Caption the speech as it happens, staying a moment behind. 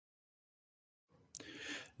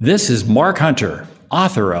This is Mark Hunter,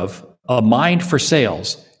 author of A Mind for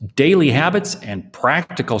Sales, Daily Habits and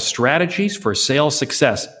Practical Strategies for Sales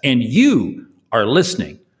Success. And you are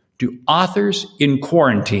listening to Authors in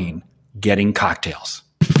Quarantine Getting Cocktails.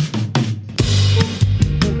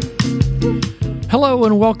 Hello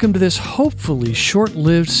and welcome to this hopefully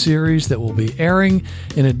short-lived series that will be airing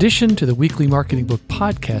in addition to the weekly Marketing Book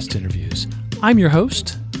podcast interviews. I'm your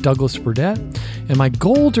host, Douglas Burdett, and my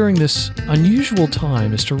goal during this unusual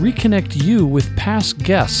time is to reconnect you with past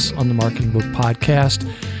guests on the Marketing Book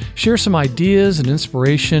podcast, share some ideas and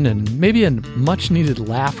inspiration, and maybe a much-needed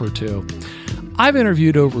laugh or two. I've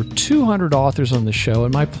interviewed over 200 authors on the show,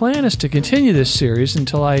 and my plan is to continue this series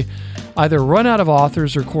until I either run out of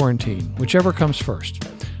authors or quarantine, whichever comes first.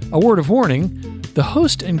 A word of warning, the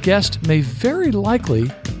host and guest may very likely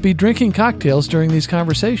be drinking cocktails during these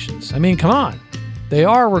conversations. I mean, come on. They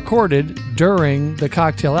are recorded during the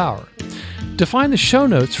cocktail hour. To find the show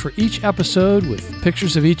notes for each episode with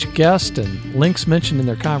pictures of each guest and links mentioned in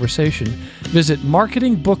their conversation, visit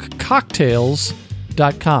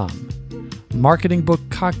marketingbookcocktails.com.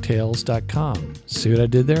 marketingbookcocktails.com. See what I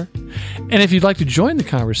did there? And if you'd like to join the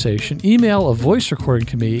conversation, email a voice recording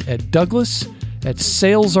to me at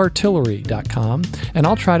douglas@salesartillery.com, and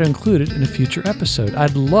I'll try to include it in a future episode.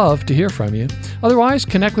 I'd love to hear from you. Otherwise,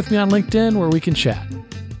 connect with me on LinkedIn where we can chat.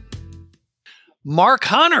 Mark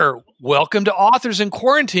Hunter, welcome to Authors in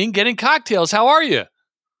Quarantine Getting Cocktails. How are you?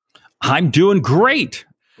 I'm doing great.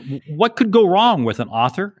 What could go wrong with an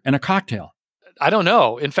author and a cocktail? I don't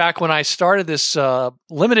know. In fact, when I started this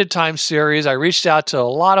limited time series, I reached out to a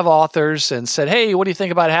lot of authors and said, hey, what do you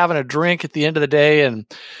think about having a drink at the end of the day and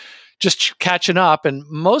just catching up? And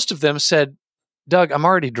most of them said, Doug, I'm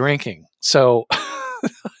already drinking, so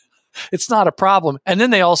it's not a problem. And then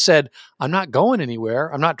they all said, I'm not going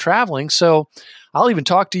anywhere. I'm not traveling, so I'll even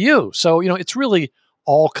talk to you. So, it's really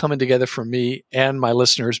all coming together for me and my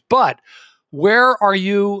listeners. But where are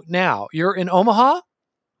you now? You're in Omaha?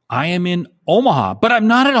 I am in Omaha, but I'm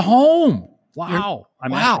not at home. Wow.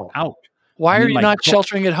 I'm out. Why are you not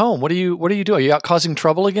sheltering at home? What are you doing? Are you out causing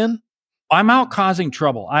trouble again? I'm out causing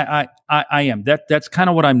trouble. I am. That's kind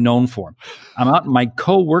of what I'm known for. I'm out in my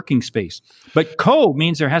co-working space. But co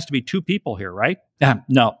means there has to be two people here, right?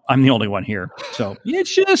 No, I'm the only one here. So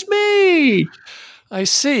it's just me. I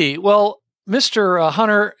see. Well, Mr.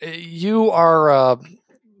 Hunter, you are,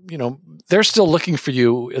 they're still looking for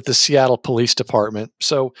you at the Seattle Police Department.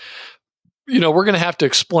 So, we're going to have to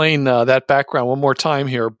explain that background one more time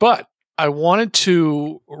here. But I wanted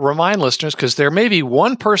to remind listeners, because there may be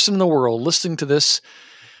one person in the world listening to this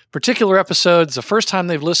particular episode. It's the first time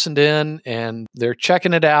they've listened in, and they're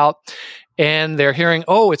checking it out, and they're hearing,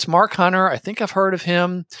 oh, it's Mark Hunter. I think I've heard of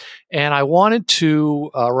him. And I wanted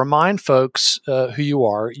to remind folks who you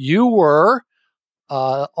are. You were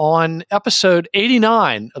on episode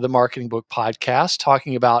 89 of the Marketing Book podcast,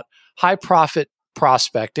 talking about high profit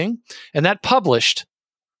prospecting. And that published,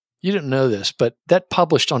 you didn't know this, but that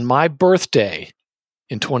published on my birthday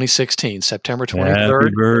in 2016, September 23rd.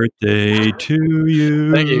 Happy birthday to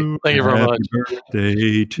you. Thank you. Thank you very much.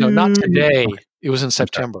 Birthday to No, not today. It was in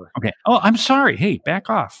September. Okay. Oh, I'm sorry. Hey, back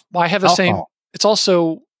off. Well, I have the same. It's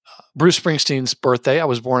also Bruce Springsteen's birthday. I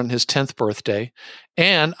was born on his 10th birthday.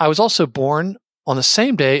 And I was also born on the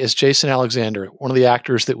same day as Jason Alexander, one of the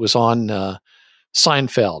actors that was on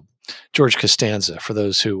Seinfeld, George Costanza, for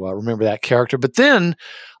those who remember that character. But then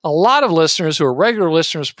a lot of listeners who are regular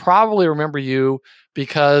listeners probably remember you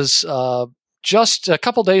because just a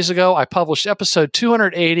couple days ago, I published episode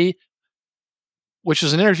 280, which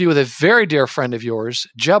was an interview with a very dear friend of yours,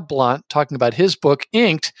 Jeb Blunt, talking about his book,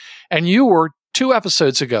 Inked. And you were 2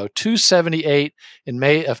 episodes ago, 278 in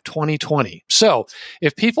May of 2020. So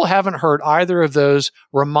if people haven't heard either of those,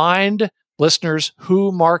 remind listeners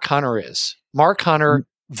who Mark Hunter is. Mark Hunter,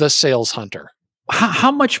 the sales hunter.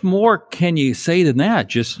 How much more can you say than that?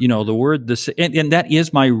 Just, the word, and that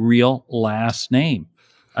is my real last name.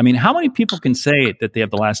 I mean, how many people can say that they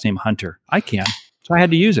have the last name Hunter? I can. So I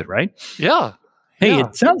had to use it, right? Yeah. Hey,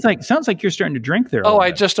 It sounds like you're starting to drink there. Oh,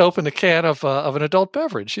 I just opened a can of an adult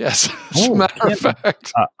beverage. Yes, as a matter of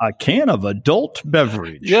fact, a can of adult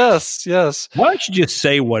beverage. Yes. Why don't you just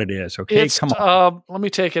say what it is? Okay, come on. Let me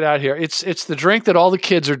take it out here. It's the drink that all the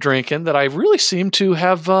kids are drinking that I really seem to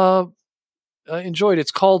have enjoyed.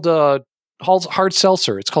 It's called hard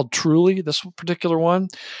seltzer. It's called Truly. This particular one.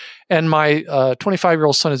 And my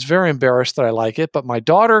 25-year-old son is very embarrassed that I like it. But my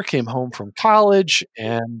daughter came home from college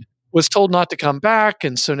and was told not to come back.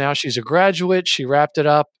 And so now she's a graduate. She wrapped it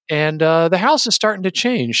up. And the house is starting to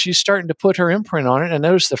change. She's starting to put her imprint on it. And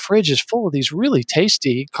notice the fridge is full of these really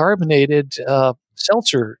tasty carbonated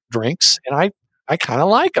seltzer drinks. And I kind of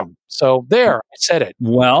like them. So there, I said it.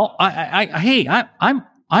 Well,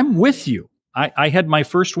 I'm with you. I had my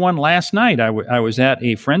first one last night. I was at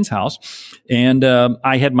a friend's house, and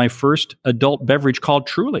I had my first adult beverage called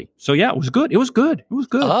Truly. So yeah, it was good. It was good.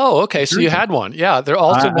 Oh, okay. So you had one. Yeah, they're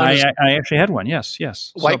also I actually had one. Yes.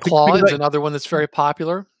 White Claw is another one that's very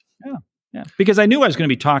popular. Yeah. Because I knew I was going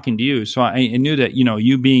to be talking to you, so I knew that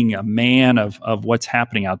you being a man of what's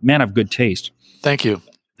happening out, man of good taste. Thank you.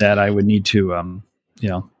 That I would need to,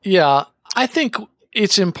 Yeah, I think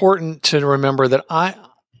it's important to remember that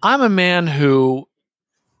I'm a man who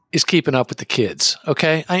is keeping up with the kids.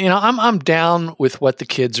 Okay, I'm down with what the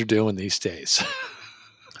kids are doing these days.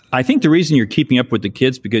 I think the reason you're keeping up with the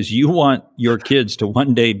kids because you want your kids to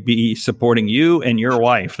one day be supporting you and your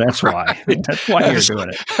wife. That's why. That's why you're doing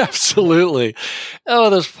it. Absolutely. Oh,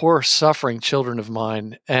 those poor suffering children of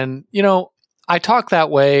mine. And I talk that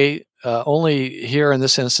way only here in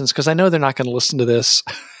this instance because I know they're not going to listen to this.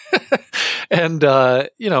 And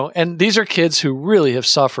and these are kids who really have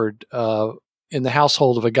suffered in the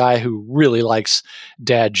household of a guy who really likes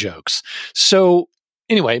dad jokes. So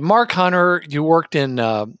anyway, Mark Hunter, you worked in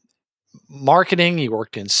marketing, you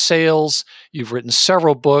worked in sales, you've written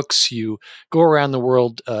several books, you go around the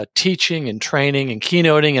world teaching and training and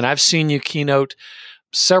keynoting, and I've seen you keynote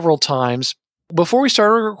several times. Before we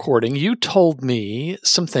started recording, you told me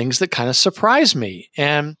some things that kind of surprised me.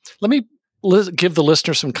 And let me give the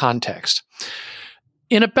listener some context.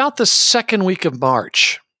 In about the second week of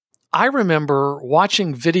March, I remember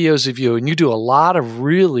watching videos of you, and you do a lot of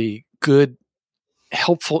really good,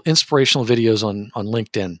 helpful, inspirational videos on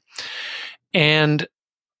LinkedIn. And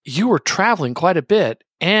you were traveling quite a bit.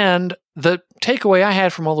 And the takeaway I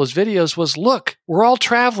had from all those videos was, look, we're all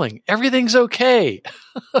traveling. Everything's okay.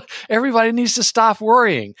 Everybody needs to stop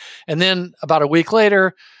worrying. And then about a week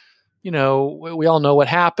later, we all know what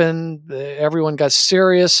happened. Everyone got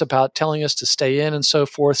serious about telling us to stay in and so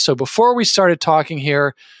forth. So before we started talking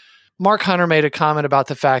here, Mark Hunter made a comment about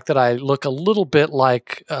the fact that I look a little bit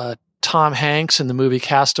like Tom Hanks in the movie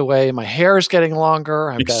Castaway. My hair is getting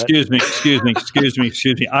longer. Excuse me.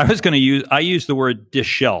 I used the word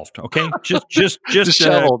disheveled. Okay, just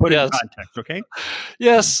disheveled, put it yes. in context. Okay.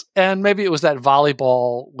 Yes, and maybe it was that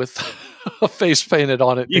volleyball with a face painted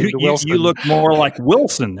on it. You look more like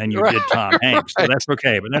Wilson than you did Tom Hanks. So that's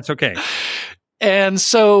okay. But that's okay. And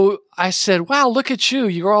so I said, "Wow, look at you!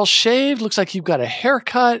 You're all shaved. Looks like you've got a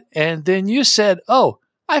haircut." And then you said, "Oh,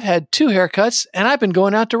 I've had 2 haircuts, and I've been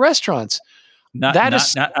going out to restaurants."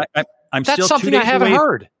 That's something I haven't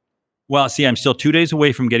heard. Well, see, I'm still 2 days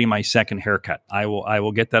away from getting my second haircut. I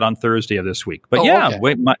will get that on Thursday of this week. But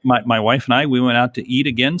okay. My wife and I, we went out to eat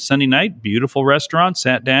again Sunday night. Beautiful restaurant.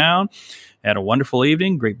 Sat down, had a wonderful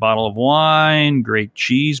evening. Great bottle of wine. Great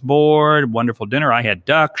cheese board. Wonderful dinner. I had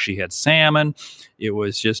duck. She had salmon. It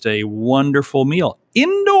was just a wonderful meal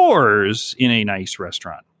indoors in a nice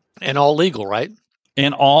restaurant. And all legal, right?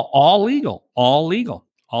 And all legal.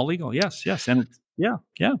 Yes. And yeah.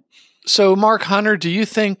 So, Mark Hunter, do you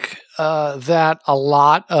think that a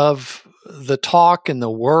lot of the talk and the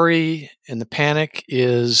worry and the panic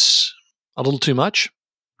is a little too much?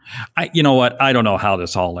 You know what? I don't know how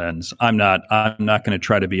this all ends. I'm not going to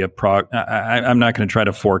try to be I'm not going to try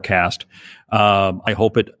to forecast. I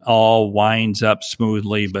hope it all winds up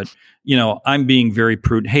smoothly, but I'm being very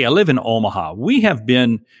prudent. Hey, I live in Omaha. We have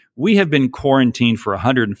been quarantined for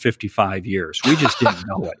 155 years. We just didn't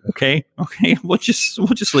know it. Okay. We'll just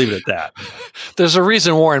leave it at that. There's a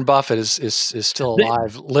reason Warren Buffett is still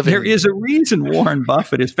alive, living. There is a reason Warren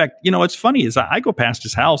Buffett. In fact, what's funny is I go past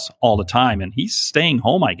his house all the time, and he's staying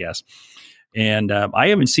home, I guess. And I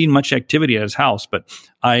haven't seen much activity at his house, but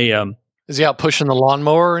is he out pushing the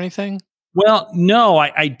lawnmower or anything? Well, no.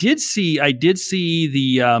 I did see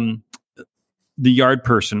the yard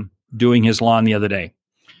person doing his lawn the other day.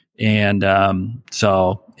 And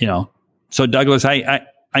so Douglas, I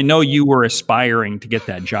know you were aspiring to get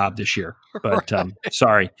that job this year, but right.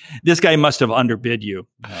 Sorry, this guy must have underbid you.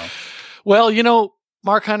 Well,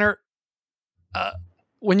 Mark Hunter,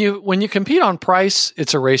 when you compete on price,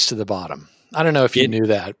 it's a race to the bottom. I don't know if you knew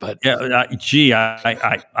that, but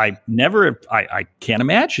I never. I can't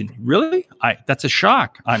imagine. Really, that's a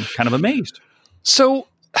shock. I'm kind of amazed. So,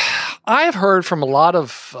 I have heard from a lot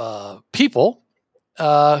of people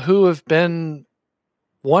who have been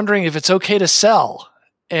wondering if it's okay to sell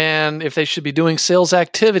and if they should be doing sales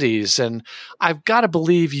activities. And I've got to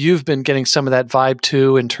believe you've been getting some of that vibe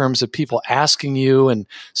too, in terms of people asking you and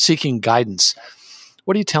seeking guidance.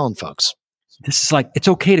 What are you telling folks? This is like, it's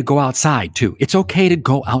okay to go outside too. It's okay to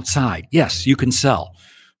go outside. Yes, you can sell.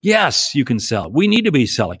 Yes, you can sell. We need to be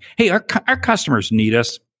selling. Hey, our customers need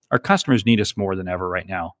us. our customers need us more than ever right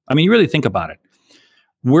now. I mean, you really think about it.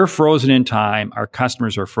 We're frozen in time. Our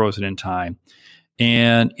customers are frozen in time.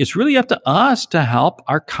 And it's really up to us to help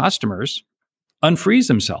our customers unfreeze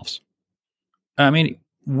themselves. I mean,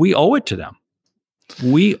 we owe it to them.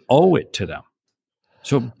 We owe it to them.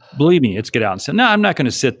 So believe me, it's get out and say, no, I'm not going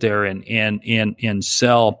to sit there and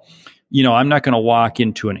sell, I'm not going to walk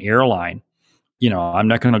into an airline. I'm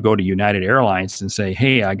not going to go to United Airlines and say,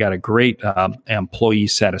 hey, I got a great employee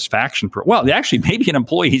satisfaction program. Well, actually, maybe an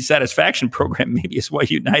employee satisfaction program maybe is what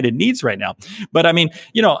United needs right now. But I mean,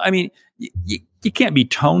 you can't be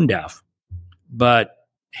tone deaf. But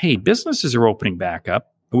hey, businesses are opening back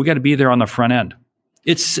up. We got to be there on the front end.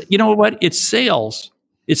 It's, what? It's sales.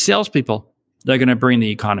 It's salespeople that are going to bring the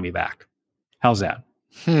economy back. How's that?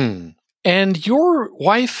 And your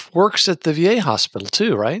wife works at the VA hospital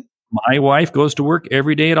too, right? My wife goes to work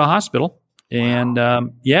every day at a hospital, and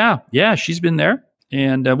she's been there.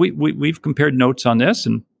 And we've compared notes on this,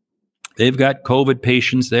 and they've got COVID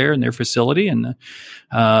patients there in their facility, and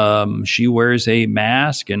she wears a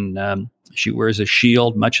mask and she wears a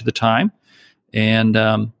shield much of the time.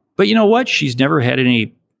 And but you know what? She's never had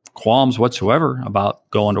any qualms whatsoever about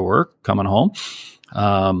going to work, coming home.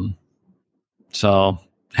 So.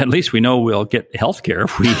 At least we know we'll get health care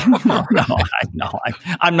if we.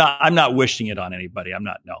 I'm not wishing it on anybody. I'm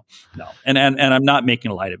not. No. And I'm not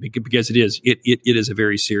making light of it because it is a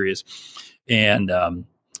very serious. And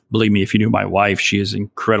believe me, if you knew my wife, she is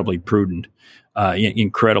incredibly prudent,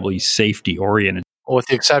 incredibly safety oriented. With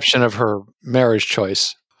the exception of her marriage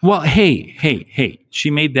choice. Well, hey, she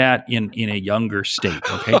made that in a younger state.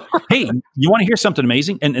 Okay. Hey, you want to hear something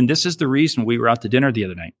amazing? And this is the reason we were out to dinner the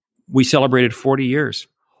other night. We celebrated 40 years.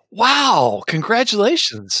 Wow.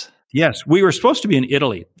 Congratulations. Yes. We were supposed to be in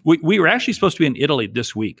Italy. We were actually supposed to be in Italy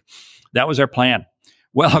this week. That was our plan.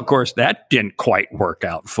 Well, of course, that didn't quite work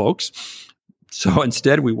out, folks. So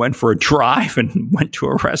instead, we went for a drive and went to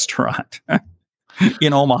a restaurant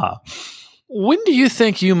in Omaha. When do you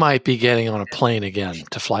think you might be getting on a plane again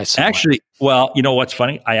to fly somewhere? Actually, well, you know what's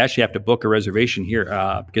funny? I actually have to book a reservation here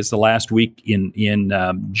because the last week in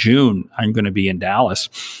June, I'm going to be in Dallas,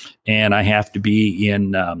 and I have to be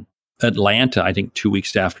in Atlanta, I think 2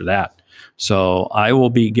 weeks after that. So I will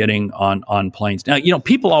be getting on planes. Now,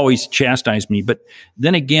 people always chastise me, but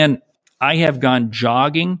then again, I have gone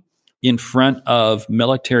jogging in front of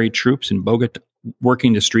military troops in Bogota,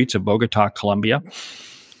 working the streets of Bogota, Colombia.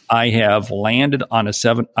 I have landed in a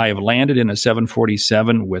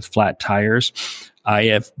 747 with flat tires.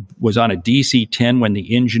 Was on a DC-10 when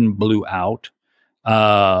the engine blew out.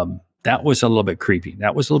 That was a little bit creepy.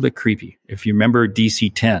 If you remember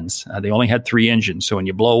DC-10s, they only had 3 engines. So when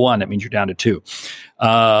you blow one, that means you're down to 2.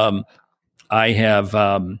 I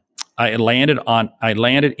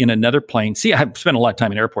landed in another plane. See, I've spent a lot of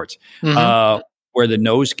time in airports where the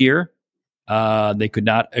nose gear, they could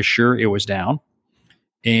not assure it was down.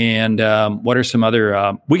 And what are some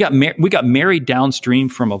other? We got married downstream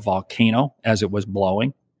from a volcano as it was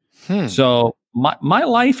blowing. So my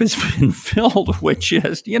life has been filled with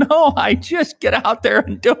just I just get out there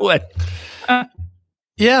and do it.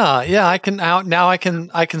 Yeah, I can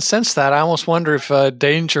I can sense that. I almost wonder if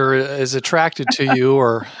danger is attracted to you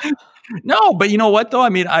or. No, but you know what though? I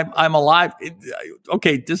mean, I'm alive.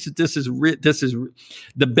 Okay, this is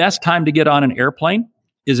the best time to get on an airplane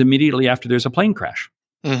is immediately after there's a plane crash.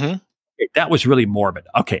 Mm-hmm. That was really morbid.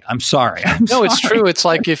 Okay, I'm sorry. It's true. It's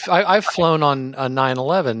like if I've flown on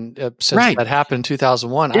 9/11 since that happened in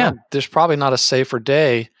 2001. Yeah. There's probably not a safer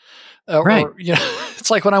day. Right. Or,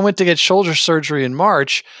 it's like when I went to get shoulder surgery in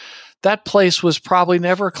March. That place was probably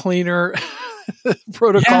never cleaner.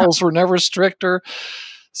 Protocols were never stricter.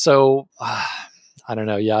 So I don't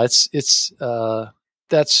know. Yeah, it's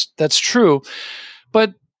that's true.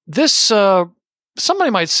 But this.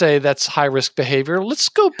 Somebody might say that's high-risk behavior. Let's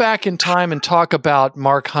go back in time and talk about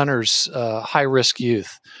Mark Hunter's high-risk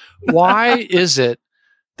youth. Why is it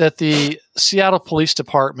that the Seattle Police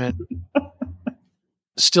Department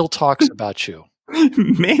still talks about you?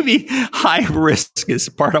 Maybe high risk is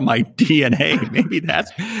part of my DNA. Maybe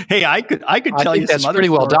that's. Hey, I could tell you that's some other pretty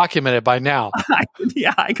well story. Documented by now. I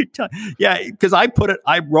could tell. Yeah, because I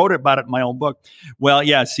wrote about it in my own book. Well,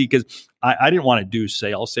 yeah, see, because I didn't want to do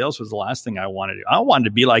sales. Sales was the last thing I wanted to do. I wanted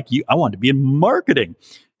to be like you. I wanted to be in marketing,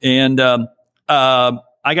 and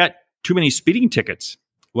I got too many speeding tickets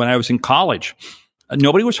when I was in college.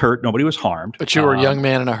 Nobody was hurt. Nobody was harmed. But you were a young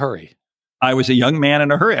man in a hurry. I was a young man in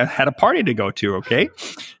a hurry. I had a party to go to, okay?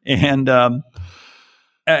 And I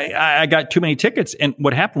got too many tickets. And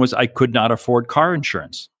what happened was I could not afford car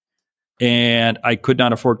insurance. And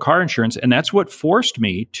that's what forced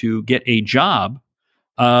me to get a job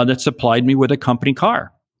that supplied me with a company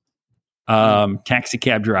car. Taxi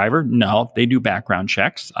cab driver, no, they do background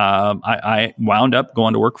checks. I wound up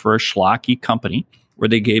going to work for a schlocky company where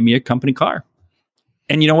they gave me a company car.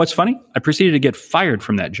 And you know what's funny? I proceeded to get fired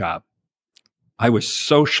from that job. I was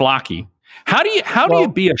so schlocky. How do you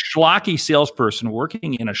be a schlocky salesperson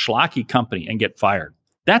working in a schlocky company and get fired?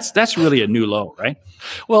 That's really a new low, right?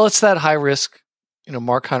 Well, it's that high risk,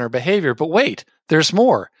 Mark Hunter behavior. But wait, there's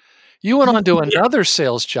more. You went on to another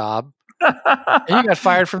sales job, and you got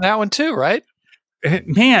fired from that one too, right?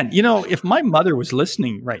 Man, if my mother was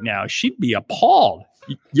listening right now, she'd be appalled.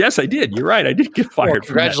 Yes, I did. You're right. I did get fired. Well,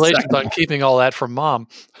 congratulations on keeping all that from Mom.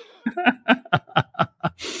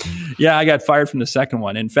 Yeah, I got fired from the second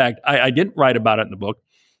one. In fact, I didn't write about it in the book,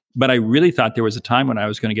 but I really thought there was a time when I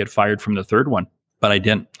was going to get fired from the third one, but I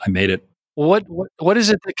didn't. I made it. What is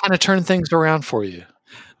it that kind of turned things around for you?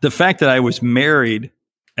 The fact that I was married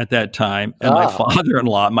at that time, and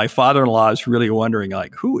my father-in-law is really wondering,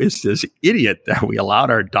 like, who is this idiot that we allowed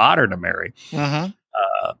our daughter to marry? Mm-hmm.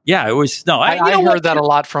 Yeah, it was I heard that a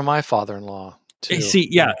lot from my father-in-law too. See,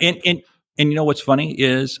 yeah, and you know what's funny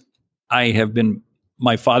is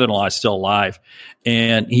my father-in-law is still alive,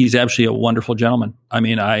 and he's actually a wonderful gentleman. I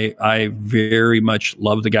mean, I very much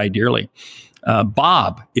love the guy dearly.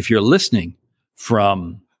 Bob, if you're listening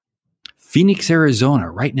from Phoenix, Arizona,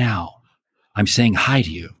 right now, I'm saying hi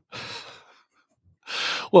to you.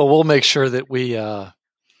 Well, we'll make sure that we, I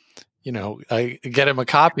get him a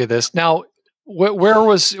copy of this. Now, where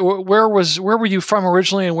were you from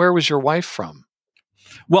originally, and where was your wife from?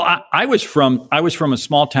 Well, I was from a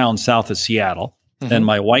small town south of Seattle, mm-hmm. and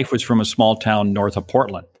my wife was from a small town north of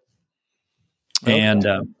Portland. Okay. And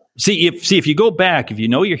if you go back, if you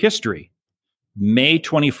know your history, May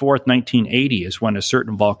 24th, 1980 is when a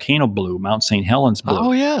certain volcano blew, Mount St. Helens blew.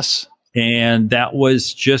 Oh, yes. And that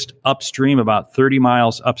was just upstream, about 30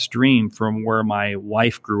 miles upstream from where my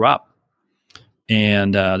wife grew up.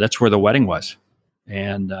 And that's where the wedding was.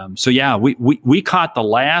 And we caught the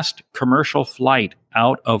last commercial flight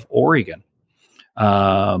out of Oregon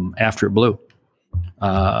after it blew.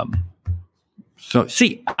 I've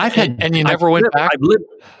had... And you never went back?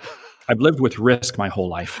 I've lived with risk my whole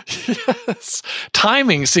life. Yes.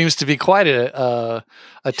 Timing seems to be quite a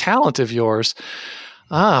talent of yours.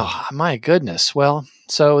 Oh, my goodness. Well,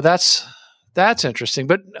 so that's interesting.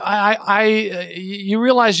 But you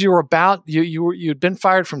realize you'd been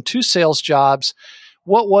fired from 2 sales jobs.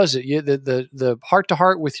 What was it? The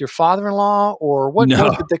heart-to-heart with your father-in-law, or what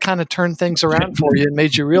was it that kind of turned things around for you and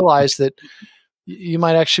made you realize that you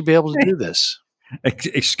might actually be able to do this?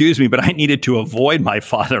 Excuse me, but I needed to avoid my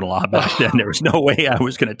father-in-law back then. There was no way I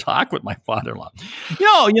was going to talk with my father-in-law.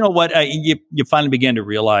 You know what? You finally began to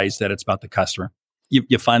realize that it's about the customer.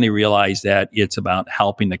 You finally realize that it's about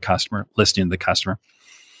helping the customer, listening to the customer.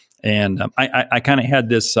 And I kind of had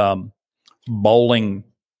this bowling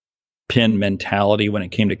pin mentality when it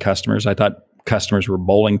came to customers. I thought customers were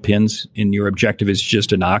bowling pins, and your objective is just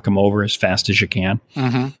to knock them over as fast as you can.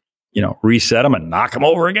 Mm-hmm. Reset them and knock them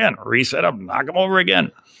over again. Reset them, knock them over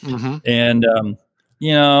again. Mm-hmm. And,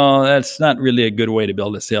 that's not really a good way to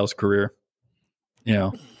build a sales career.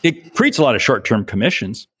 It creates a lot of short-term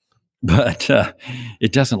commissions, but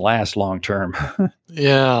it doesn't last long-term.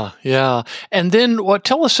 Yeah. And then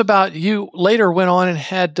tell us about, you later went on and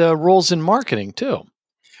had roles in marketing too.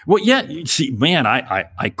 Well, yeah. See, man,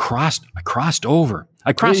 I crossed over.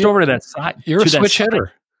 I crossed over to that side. You're a switch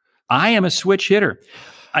hitter. I am a switch hitter.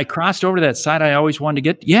 I crossed over to that side I always wanted to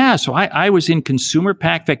get. Yeah, so I was in consumer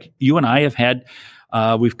pack. In fact, you and I have had,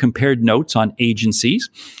 we've compared notes on agencies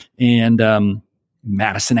and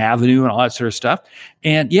Madison Avenue and all that sort of stuff.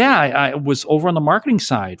 And yeah, I was over on the marketing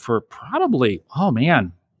side for probably, 4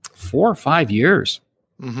 or 5 years.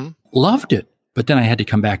 Mm-hmm. Loved it. But then I had to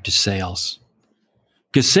come back to sales.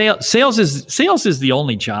 Because sales is the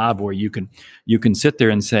only job where you can sit there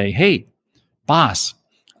and say, "Hey, boss,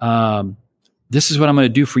 this is what I'm going to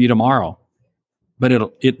do for you tomorrow," but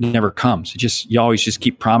it never comes. You always just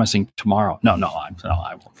keep promising tomorrow. No,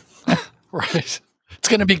 I won't. Right. It's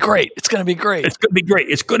going to be great. It's going to be great. It's going to be great.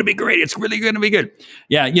 It's going to be great. It's really going to be good.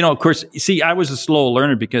 Yeah. Of course, see, I was a slow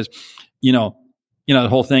learner because, the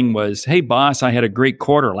whole thing was, "Hey, boss, I had a great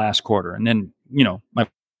quarter last quarter," and then my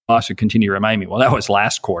boss would continue to remind me, "Well, that was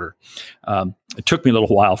last quarter." It took me a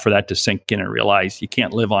little while for that to sink in and realize you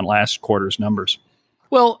can't live on last quarter's numbers.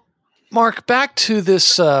 Well, Mark, back to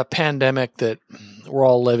this pandemic that we're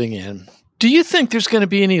all living in. Do you think there's going to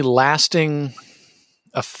be any lasting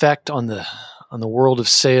effect on the world of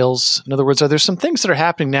sales? In other words, are there some things that are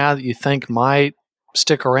happening now that you think might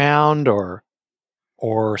stick around, or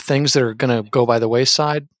things that are going to go by the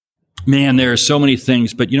wayside? Man, there are so many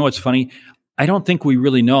things, but you know what's funny? I don't think we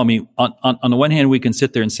really know. I mean, on the one hand, we can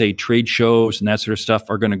sit there and say trade shows and that sort of stuff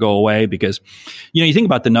are going to go away because, you think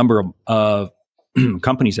about the number of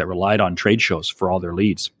companies that relied on trade shows for all their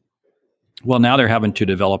leads. Well, now they're having to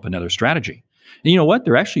develop another strategy. And you know what?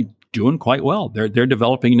 They're actually doing quite well. They're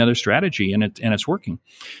developing another strategy, and it's working.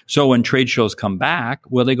 So when trade shows come back,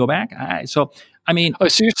 will they go back? So you're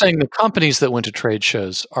saying the companies that went to trade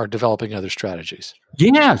shows are developing other strategies?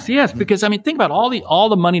 Yes, because think about all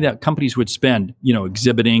the money that companies would spend,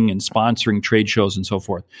 exhibiting and sponsoring trade shows and so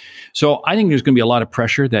forth. So I think there's going to be a lot of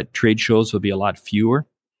pressure that trade shows will be a lot fewer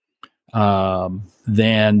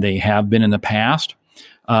than they have been in the past.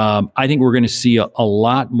 I think we're going to see a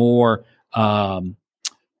lot more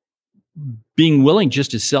being willing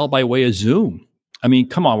just to sell by way of Zoom. I mean,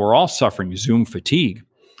 come on, we're all suffering Zoom fatigue.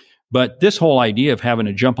 But this whole idea of having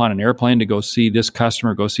to jump on an airplane to go see this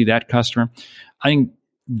customer, go see that customer, I think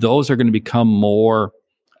those are going to become more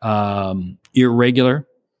irregular.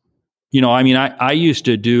 I used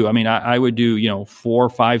to do, I would do, 4 or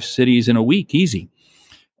 5 cities in a week, easy.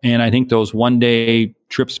 And I think those one-day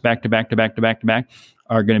trips back to back to back to back to back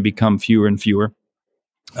are going to become fewer and fewer.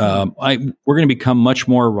 We're going to become much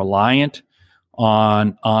more reliant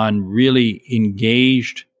on really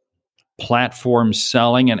engaged platform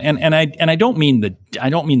selling, and I don't mean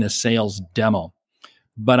the sales demo,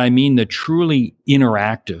 but I mean the truly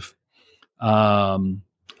interactive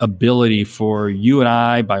ability for you and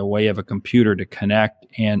I, by way of a computer, to connect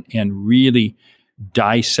and really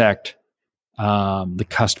dissect the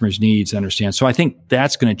customer's needs, understand. So I think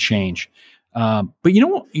that's going to change. But you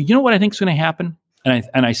know what I think is going to happen,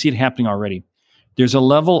 and I see it happening already. There's a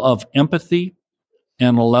level of empathy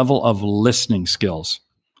and a level of listening skills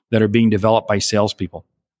that are being developed by salespeople.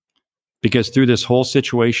 Because through this whole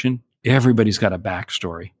situation, everybody's got a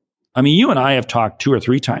backstory. I mean, you and I have talked 2 or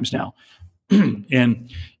 3 times now. And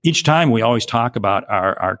each time we always talk about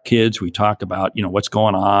our kids. We talk about, what's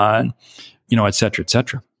going on, et cetera, et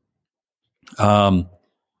cetera.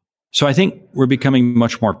 So I think we're becoming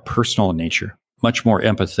much more personal in nature, much more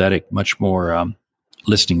empathetic, much more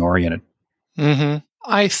listening oriented. Mm-hmm.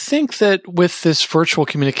 I think that with this virtual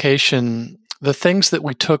communication, the things that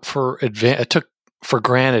we took for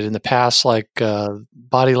granted in the past, like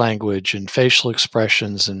body language and facial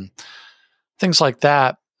expressions and things like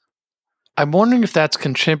that, I'm wondering if that's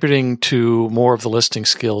contributing to more of the listening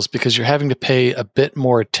skills, because you're having to pay a bit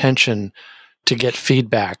more attention to get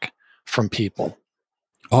feedback from people.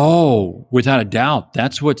 Oh, without a doubt.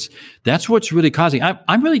 That's what's really causing.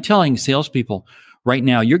 I'm really telling salespeople right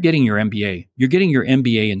now, you're getting your MBA. You're getting your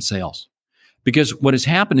MBA in sales. Because what has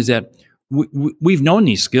happened is that we've known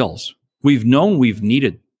these skills. We've known we've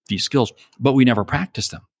needed these skills, but we never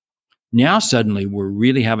practiced them. Now suddenly we're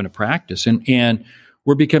really having to practice, and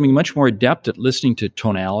we're becoming much more adept at listening to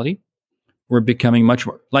tonality. We're becoming much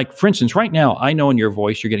more, like, for instance, right now, I know in your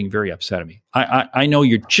voice you're getting very upset at me. I know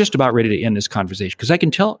you're just about ready to end this conversation because I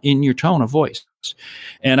can tell in your tone of voice.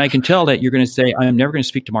 And I can tell that you're going to say, I'm never going to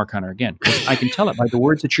speak to Mark Hunter again. I can tell it by the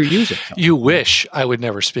words that you're using. You wish I would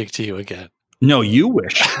never speak to you again. No, you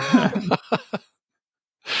wish.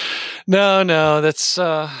 No, that's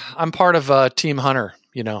I'm part of Team Hunter.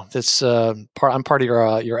 That's I'm part of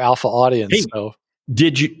your alpha audience. Hey, so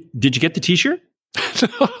did you get the T-shirt?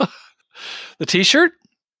 The T-shirt?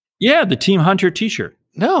 Yeah, the Team Hunter T-shirt.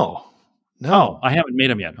 No. Oh, I haven't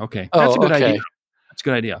made them yet. Okay, that's a good idea. That's a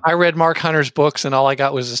good idea. I read Mark Hunter's books, and all I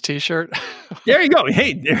got was his T-shirt. There you go.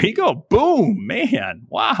 Hey, there you go. Boom, man.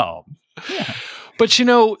 Wow. Yeah. But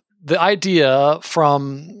the idea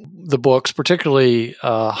from the books, particularly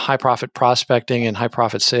High Profit Prospecting and High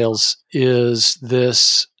Profit Sales, is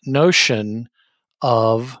this notion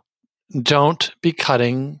of don't be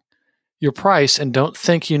cutting your price and don't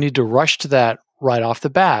think you need to rush to that right off the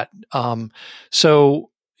bat.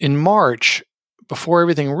 So in March, before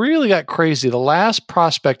everything really got crazy, the last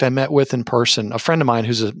prospect I met with in person, a friend of mine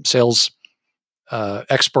who's a sales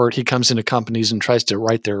expert, he comes into companies and tries to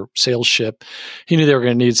write their sales ship. He knew they were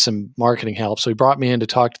going to need some marketing help. So he brought me in to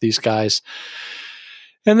talk to these guys.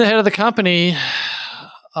 And the head of the company,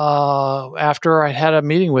 after I had a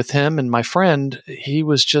meeting with him and my friend, he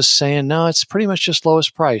was just saying, no, it's pretty much just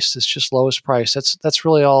lowest price. It's just lowest price. That's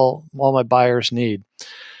really all my buyers need.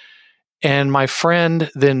 And my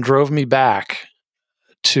friend then drove me back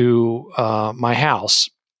to my house.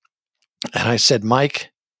 And I said,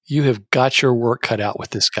 Mike, you have got your work cut out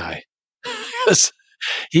with this guy. Because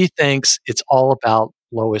he thinks it's all about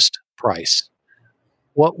lowest price.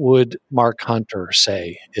 What would Mark Hunter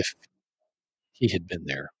say if he had been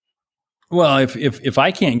there? Well, if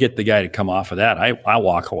I can't get the guy to come off of that, I'll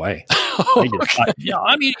walk away. I did. Yeah,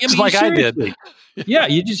 I mean, like seriously. I did. Yeah,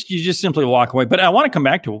 you just simply walk away. But I want to come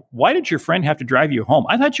back to, why did your friend have to drive you home?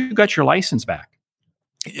 I thought you got your license back.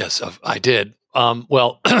 Yes, I did.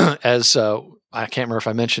 Well, as I can't remember if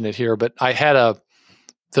I mentioned it here, but I had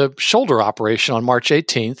the shoulder operation on March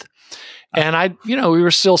 18th. And we were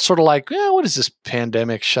still sort of like, what is this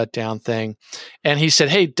pandemic shutdown thing? And he said,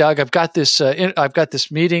 "Hey, Doug, I've got this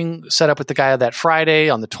meeting set up with the guy that Friday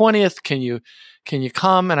on the 20th. Can you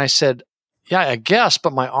come?" And I said, "Yeah, I guess,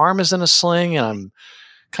 but my arm is in a sling and I'm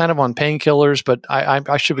kind of on painkillers, but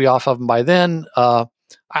I should be off of them by then. But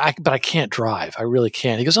I can't drive. I really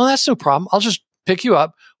can't." He goes, "Oh, that's no problem. I'll just pick you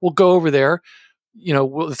up. We'll go over there.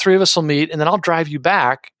 The three of us will meet, and then I'll drive you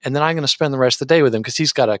back, and then I'm going to spend the rest of the day with him because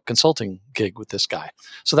he's got a consulting gig with this guy."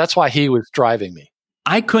 So that's why he was driving me.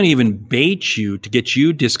 I couldn't even bait you to get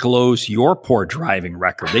you disclose your poor driving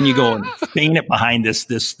record. Then you go and feign it behind this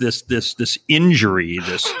injury,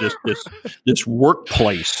 this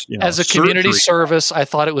workplace. As a community service, I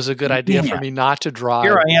thought it was a good idea for me not to drive.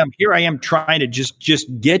 Here I am trying to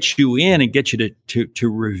just get you in and get you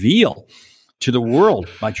to reveal to the world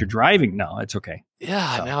about your driving. No, it's okay.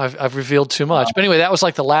 Yeah, so. Now I've revealed too much. But anyway, that was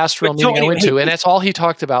like the last real meeting I went to. And that's all he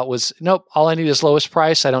talked about was, nope, all I need is lowest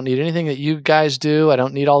price. I don't need anything that you guys do. I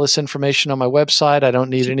don't need all this information on my website. I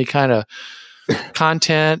don't need any kind of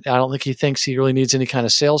content. I don't think he thinks he really needs any kind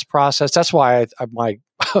of sales process. That's why my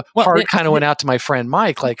heart kind of went out to my friend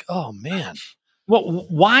Mike, like, oh, man. Well,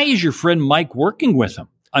 why is your friend Mike working with him?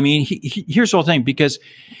 I mean, here's the whole thing, because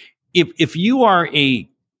if you are a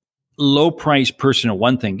low price person in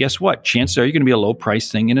one thing, guess what? Chances are you're going to be a low price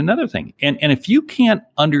thing in another thing. And if you can't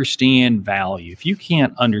understand value, if you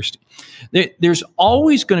can't understand, there's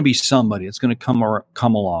always going to be somebody that's going to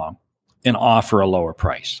come along and offer a lower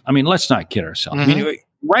price. I mean, let's not kid ourselves. Mm-hmm. I mean,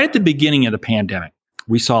 right at the beginning of the pandemic,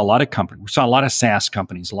 we saw a lot of companies, we saw a lot of SaaS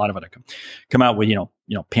companies, a lot of other come out with,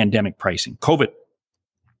 pandemic pricing,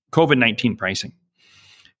 COVID-19 pricing.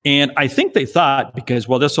 And I think they thought, because,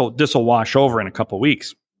 well, this will wash over in a couple of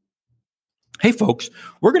weeks. Hey, folks,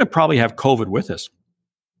 we're going to probably have COVID with us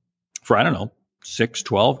for, 6,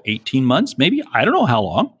 12, 18 months, maybe. I don't know how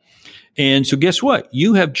long. And so guess what?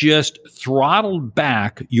 You have just throttled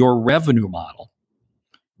back your revenue model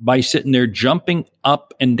by sitting there jumping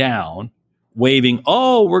up and down, waving,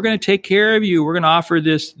 "Oh, we're going to take care of you. We're going to offer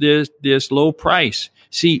this low price."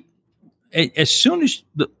 See,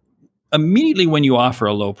 immediately when you offer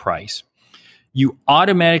a low price, you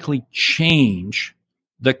automatically change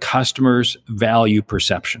the customer's value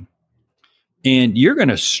perception. And you're going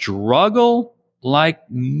to struggle like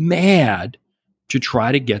mad to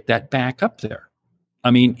try to get that back up there.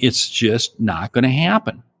 I mean, it's just not going to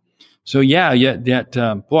happen. So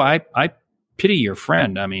I pity your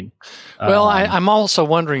friend. I mean, well, I'm also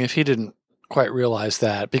wondering if he didn't quite realize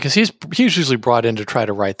that, because he's usually brought in to try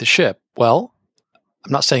to right the ship. Well,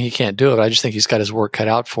 I'm not saying he can't do it. I just think he's got his work cut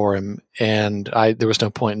out for him. And there was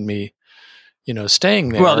no point in me staying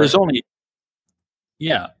there. Well, there's only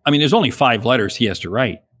 5 letters he has to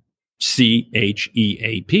write.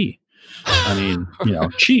 CHEAP. I mean,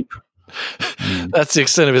 cheap. That's the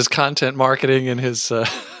extent of his content marketing and his.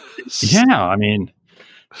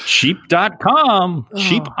 Cheap.com,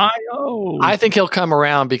 cheap.io. I think he'll come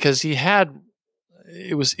around because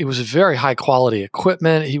it was very high quality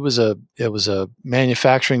equipment. It was a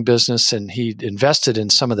manufacturing business, and he invested in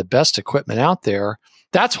some of the best equipment out there.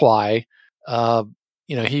 That's why. I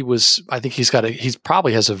think he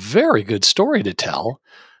probably has a very good story to tell,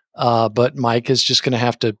 but Mike is just going to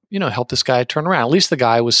have to, help this guy turn around. At least the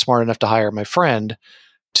guy was smart enough to hire my friend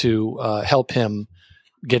to help him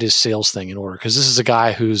get his sales thing in order. Cause this is a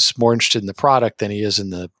guy who's more interested in the product than he is in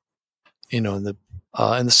the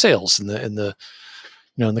sales and the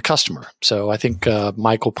customer. So I think,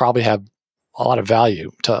 Mike will probably have a lot of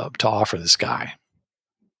value to offer this guy.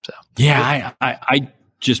 So, yeah,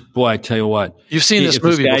 I tell you what. You've seen this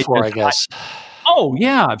movie before, I guess. Oh,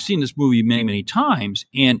 yeah. I've seen this movie many, many times.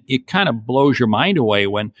 And it kind of blows your mind away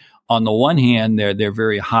when, on the one hand, they're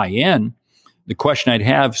very high end. The question I'd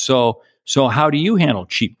have, so how do you handle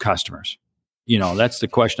cheap customers? That's the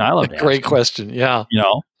question I love to ask. Great question. Yeah.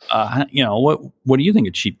 What do you think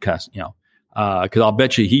of cheap customers? Because I'll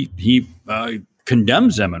bet you he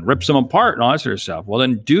condemns them and rips them apart and all that sort of stuff. Well,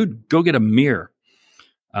 then, dude, go get a mirror.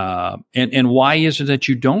 And why is it that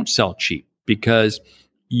you don't sell cheap? Because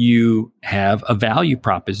you have a value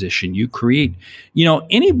proposition. You create,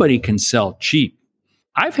 anybody can sell cheap.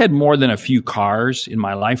 I've had more than a few cars in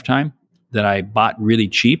my lifetime that I bought really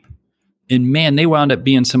cheap. And man, they wound up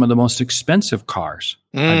being some of the most expensive cars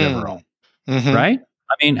I've ever owned. Mm-hmm. Right?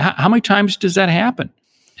 I mean, how many times does that happen?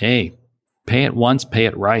 Hey, pay it once, pay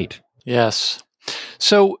it right. Yes.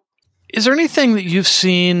 So is there anything that you've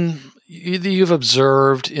seen, that you've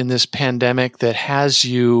observed in this pandemic that has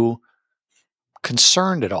you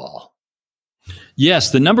concerned at all?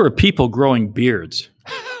 Yes, the number of people growing beards.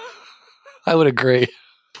 I would agree.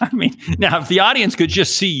 I mean, now if the audience could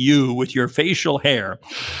just see you with your facial hair,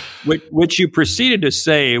 which you proceeded to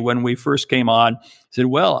say when we first came on, said,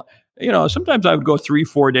 well, sometimes I would go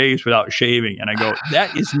 3-4 days without shaving. And I go,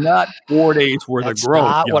 that is not 4 days worth That's of growth.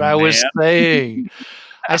 not what I was saying.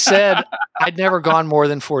 I said I'd never gone more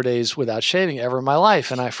than 4 days without shaving ever in my life.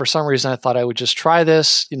 And for some reason, I thought I would just try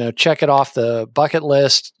this, check it off the bucket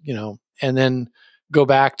list, and then go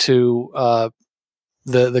back to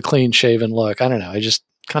the clean shaven look. I don't know. I just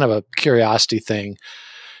kind of a curiosity thing.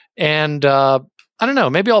 And I don't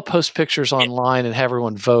know. Maybe I'll post pictures online and have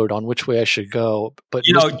everyone vote on which way I should go. But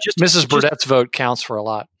Mrs. Burdett's vote counts for a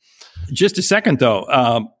lot. Just a second,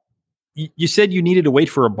 though. You said you needed to wait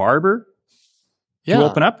for a barber to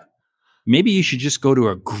open up. Maybe you should just go to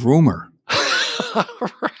a groomer.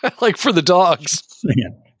 Like for the dogs.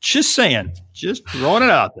 Just saying. Just throwing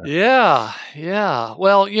it out there. Yeah.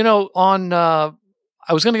 Well,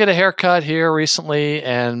 I was going to get a haircut here recently,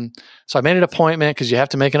 and so I made an appointment because you have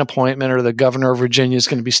to make an appointment, or the governor of Virginia is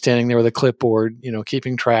going to be standing there with a clipboard,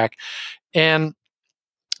 keeping track. And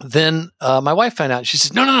then my wife found out. She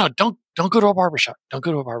said, "No, don't go to a barbershop. Don't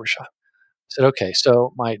go to a barbershop." I said, "Okay."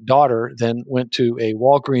 So my daughter then went to a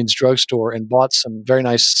Walgreens drugstore and bought some very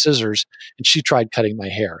nice scissors, and she tried cutting my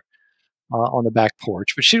hair on the back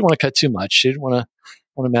porch, but she didn't want to cut too much. She didn't want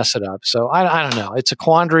to mess it up. So I don't know. It's a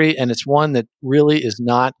quandary, and it's one that really is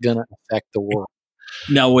not going to affect the world.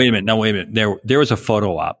 Now, wait a minute. There was a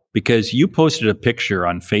photo op because you posted a picture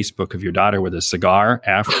on Facebook of your daughter with a cigar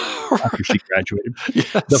after she graduated.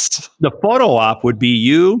 Yes. The photo op would be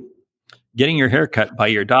you getting your hair cut by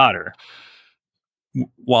your daughter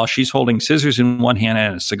while she's holding scissors in one hand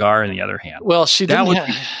and a cigar in the other hand. Well, she didn't.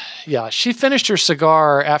 She finished her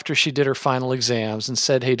cigar after she did her final exams and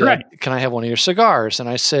said, "Hey, Dad, Can I have one of your cigars?" And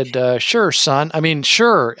I said, "Sure, son. I mean,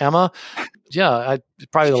 sure, Emma. Yeah,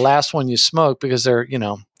 probably the last one you smoke because they're,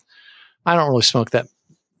 I don't really smoke them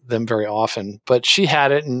very often." But she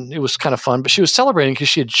had it, and it was kind of fun. But she was celebrating because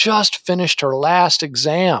she had just finished her last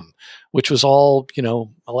exam, which was all,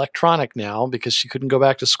 electronic now because she couldn't go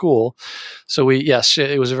back to school. So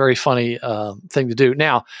it was a very funny thing to do.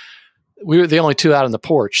 Now, we were the only two out on the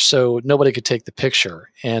porch, so nobody could take the picture.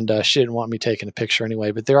 And she didn't want me taking a picture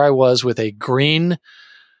anyway. But there I was with a green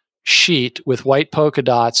sheet with white polka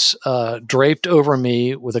dots draped over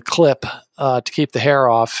me with a clip to keep the hair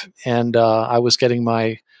off. And I was getting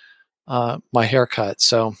my haircut.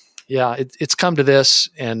 So, it's come to this.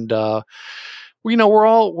 And, we're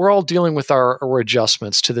all dealing with our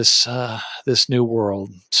adjustments to this new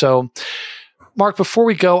world. So, Mark, before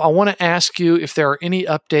we go, I want to ask you if there are any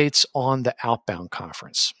updates on the Outbound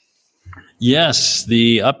conference. Yes,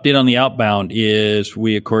 the update on the Outbound is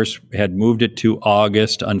we, of course, had moved it to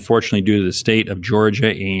August, unfortunately, due to the state of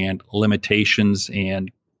Georgia and limitations and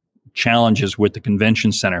challenges with the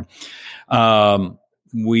convention center.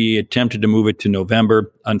 We attempted to move it to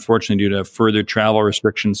November, unfortunately, due to further travel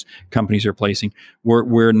restrictions companies are placing.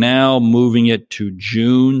 We're now moving it to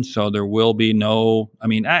June, so there will be no. I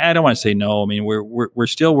mean, I don't want to say no. I mean, we're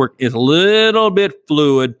still working. It's a little bit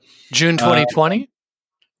fluid. June 2020.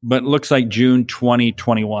 But it looks like June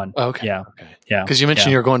 2021. Okay. Yeah. Okay. Yeah. Because you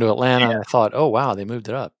mentioned you're going to Atlanta, and I thought, oh wow, they moved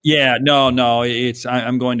it up. Yeah. No.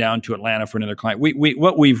 I'm going down to Atlanta for another client.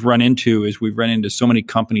 What we've run into is we've run into so many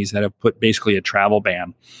companies that have put basically a travel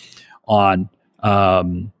ban on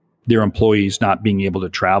their employees not being able to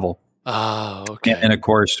travel. Oh, okay. And of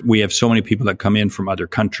course, we have so many people that come in from other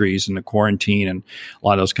countries and the quarantine and a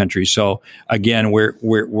lot of those countries. So again,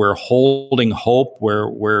 we're holding hope.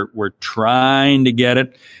 We're trying to get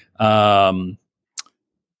it. So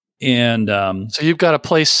you've got a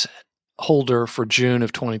placeholder for June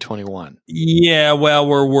of 2021. Yeah, well,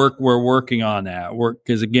 we're working on that.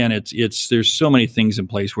 Because again, it's there's so many things in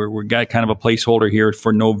place. We've got kind of a placeholder here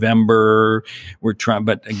for November. We're trying,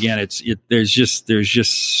 but again, there's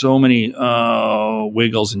just so many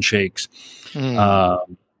wiggles and shakes.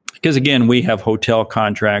 Because again, we have hotel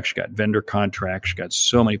contracts, got vendor contracts, got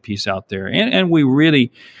so many pieces out there, and we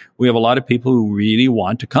have a lot of people who really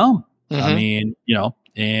want to come. Mm-hmm. I mean,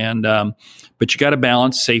 but you got to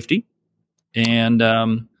balance safety. And,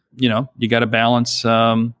 you got to balance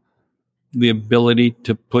the ability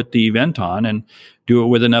to put the event on and do it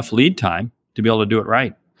with enough lead time to be able to do it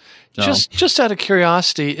right. So, just out of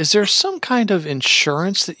curiosity, is there some kind of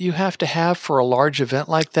insurance that you have to have for a large event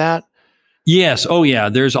like that? Yes. Oh, yeah.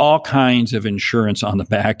 There's all kinds of insurance on the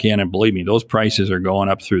back end. And believe me, those prices are going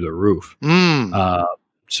up through the roof.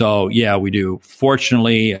 So, yeah, we do.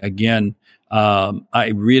 Fortunately, again,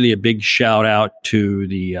 I really a big shout out to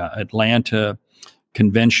the Atlanta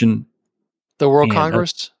Convention. The World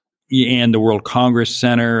Congress? And the World Congress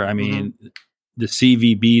Center. I mean, the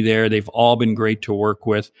CVB there, they've all been great to work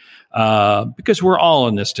with because we're all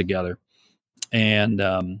in this together. And,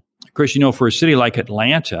 of course, for a city like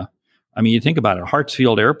Atlanta, I mean, you think about it,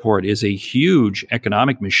 Hartsfield Airport is a huge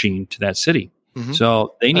economic machine to that city.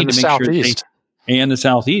 So they need to make sure and the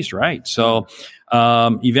Southeast, right? So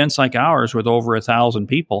events like ours with over 1,000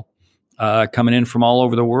 people coming in from all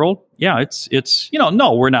over the world. Yeah, it's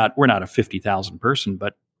no, we're not a 50,000 person,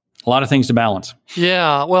 but a lot of things to balance.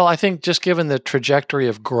 Yeah, well, I think just given the trajectory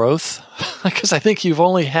of growth, because I think you've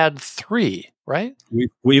only had 3, right?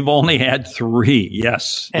 We've only had 3,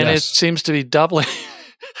 yes. And it seems to be doubling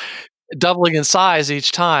in size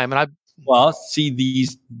each time. And well, see,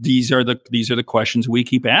 these are the questions we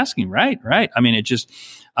keep asking, right? I mean,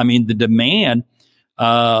 the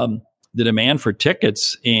demand for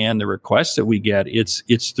tickets and the requests that we get,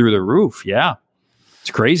 it's through the roof. Yeah,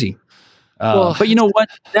 it's crazy. But you know what?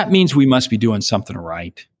 That means we must be doing something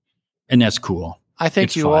right, and that's cool. I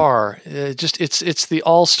think you are. It's the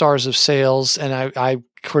all-stars of sales, and I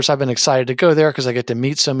of course I've been excited to go there because I get to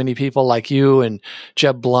meet so many people like you and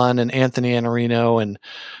Jeb Blunt and Anthony Iannarino and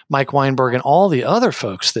Mike Weinberg and all the other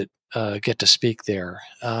folks that get to speak there.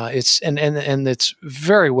 It's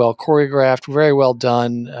very well choreographed, very well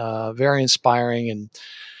done, very inspiring,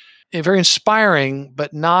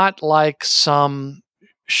 but not like some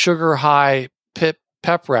sugar high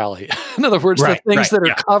pep rally. In other words, the things that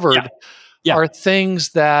are covered are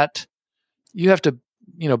things that you have to,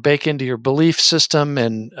 bake into your belief system.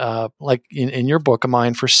 And like in your book, A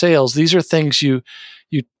Mind for Sales, these are things you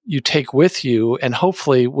take with you, and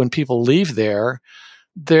hopefully when people leave there,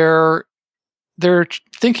 their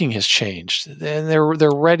thinking has changed, and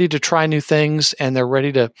they're ready to try new things, and they're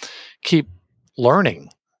ready to keep learning,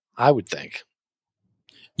 I would think.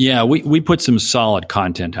 Yeah, we put some solid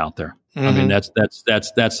content out there. I mean, that's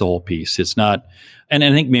the whole piece. It's not, and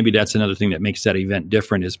I think maybe that's another thing that makes that event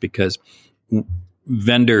different is because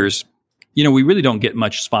vendors, we really don't get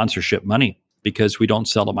much sponsorship money because we don't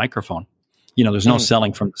sell a microphone. There's no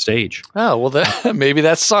selling from the stage. Oh, well, maybe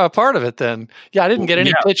that's a part of it then. Yeah, I didn't get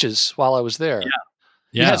any pitches while I was there. Yeah.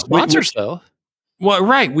 You had sponsors though. Well,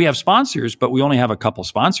 right. We have sponsors, but we only have a couple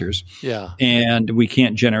sponsors. Yeah. And we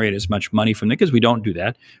can't generate as much money from them because we don't do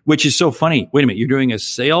that, which is so funny. Wait a minute. You're doing a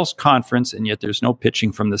sales conference and yet there's no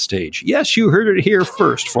pitching from the stage. Yes, you heard it here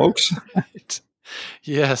first, folks. Right.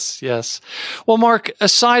 Yes. Well, Mark,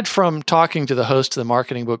 aside from talking to the host of the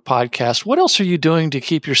Marketing Book Podcast, what else are you doing to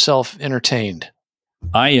keep yourself entertained?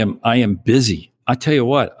 I am busy. I tell you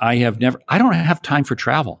what, I don't have time for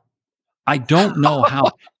travel. I don't know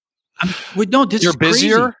how. You're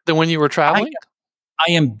busier than when you were traveling?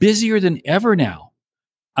 I am busier than ever now.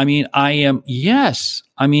 I mean, yes.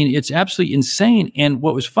 I mean, it's absolutely insane. And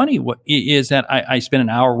what was funny is that I spent an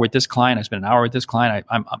hour with this client. I spent an hour with this client.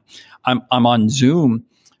 I'm on Zoom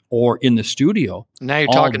or in the studio. Now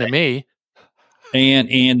you're talking to me.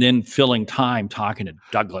 And then filling time talking to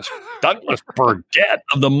Douglas Burdett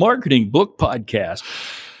of the Marketing Book Podcast.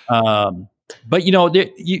 But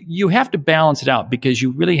you have to balance it out because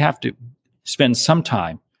you really have to spend some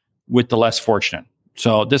time with the less fortunate.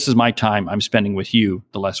 So this is my time I'm spending with you,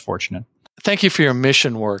 the less fortunate. Thank you for your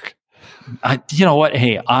mission work. You know what?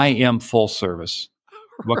 Hey, I am full service.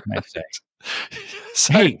 What can I say?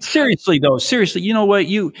 Hey, seriously, you know what?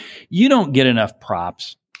 You don't get enough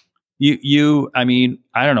props. I mean,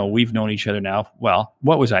 I don't know. We've known each other now. Well,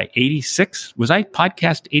 what was I? 86? Was I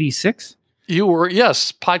podcast 86? You were,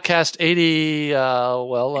 yes, podcast 80.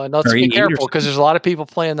 Let's be careful because there's a lot of people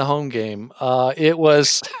playing the home game. It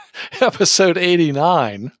was episode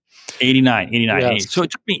 89. 89. Yes. So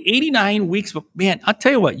it took me 89 weeks, but man, I'll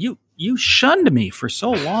tell you what, you shunned me for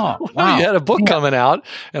so long. Wow. You had a book coming out,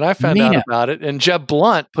 and I found out about it, and Jeb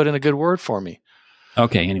Blunt put in a good word for me.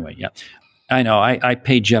 Okay, anyway, yeah. I know. I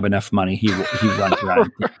paid Jeb enough money. He runs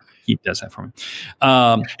around. He does that for me.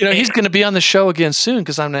 He's going to be on the show again soon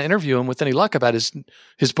because I'm going to interview him with any luck about his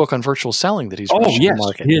book on virtual selling that he's rushing to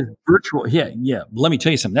market. His virtual, yeah. Let me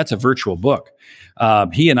tell you something. That's a virtual book.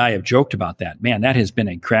 He and I have joked about that. Man, that has been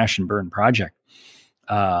a crash and burn project.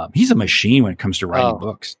 He's a machine when it comes to writing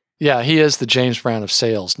books. Yeah, he is the James Brown of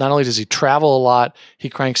sales. Not only does he travel a lot, he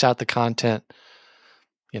cranks out the content.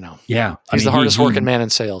 Yeah, he's the hardest working man in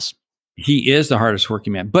sales. He is the hardest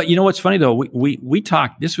working man. But you know what's funny though? We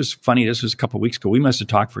talked. This was funny. This was a couple of weeks ago. We must have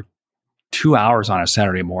talked for 2 hours on a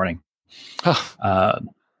Saturday morning.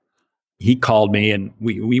 He called me, and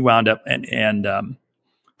we wound up, and in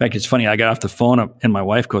fact, it's funny. I got off the phone, and my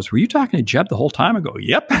wife goes, "Were you talking to Jeb the whole time?" I go,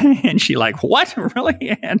 "Yep." And she like, "What,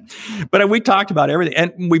 really?" But we talked about everything,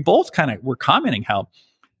 and we both kind of were commenting how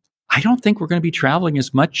I don't think we're going to be traveling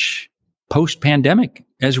as much post-pandemic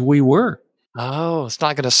as we were. Oh, it's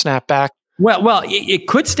not going to snap back. Well, it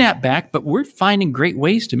could snap back, but we're finding great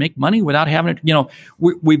ways to make money without having to.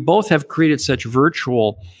 We both have created such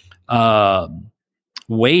virtual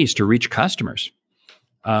ways to reach customers.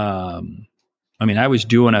 I was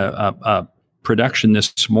doing a production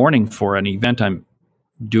this morning for an event I'm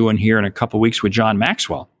doing here in a couple of weeks with John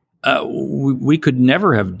Maxwell. We could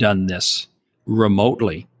never have done this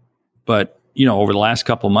remotely, but over the last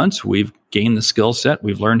couple of months, we've gained the skill set.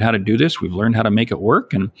 We've learned how to do this. We've learned how to make it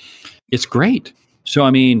work, and it's great. So,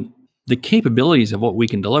 the capabilities of what we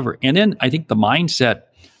can deliver, and then I think the mindset,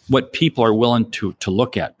 what people are willing to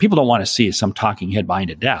look at. People don't want to see some talking head behind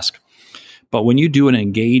a desk, but when you do an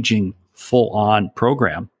engaging, full-on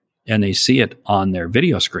program and they see it on their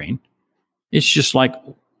video screen, it's just like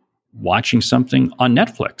watching something on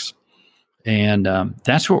Netflix, and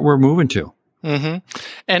that's what we're moving to. Mm-hmm.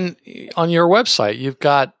 And on your website, you've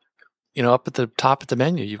got, up at the top of the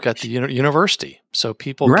menu, you've got the university, so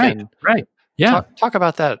people can talk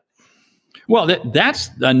about that. Well,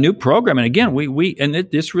 that's a new program, and again,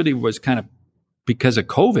 this really was kind of because of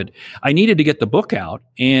COVID. I needed to get the book out,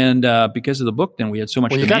 and because of the book, then we had so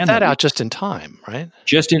much. Well, you got that out just in time, right?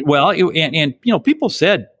 People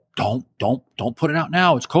said, don't put it out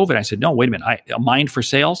now. It's COVID. I said, no, wait a minute. A Mind for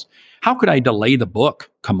Sales. How could I delay the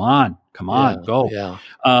book? Come on, go. Yeah.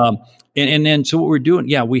 And then so what we're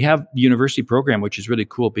doing, we have the university program, which is really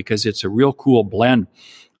cool because it's a real cool blend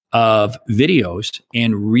of videos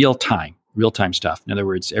and real time stuff. In other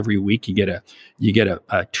words, every week you get a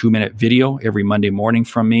 2-minute video every Monday morning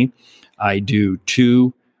from me. I do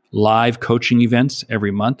 2 live coaching events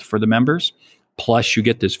every month for the members. Plus you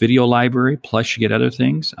get this video library, plus you get other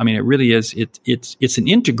things. It really is, it's an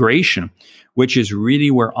integration, which is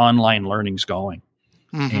really where online learning's going.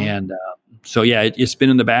 Mm-hmm. And it's been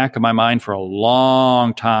in the back of my mind for a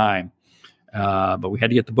long time. But we had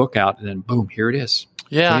to get the book out, and then boom, here it is.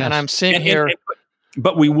 Yeah, and I'm seeing here.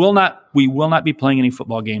 But we will not be playing any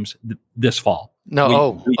football games this fall.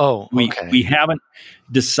 No. Okay. We haven't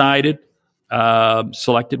decided,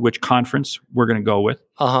 selected which conference we're going to go with.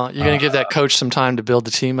 You're going to give that coach some time to build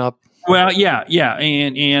the team up. Well, yeah,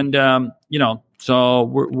 and so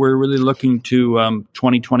we're really looking to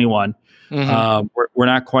 2021. Mm-hmm. We're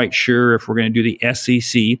not quite sure if we're going to do the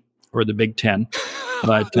SEC or the Big Ten,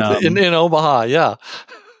 but in Omaha, yeah.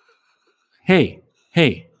 Hey,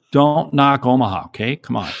 don't knock Omaha, okay?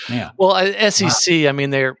 Come on, man. Well, SEC,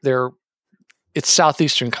 they're it's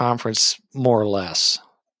Southeastern Conference more or less.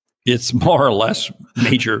 It's more or less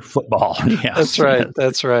major football. Yeah, that's right.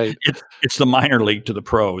 That's right. It's the minor league to the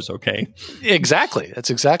pros. Okay, exactly. That's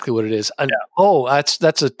exactly what it is.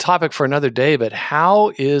 That's a topic for another day. But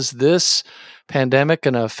how is this pandemic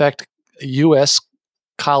going to affect U.S.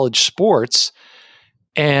 college sports,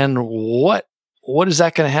 and what is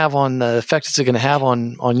that going to have on the effect? Is it going to have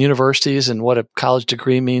on universities and what a college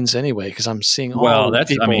degree means anyway? Because I'm seeing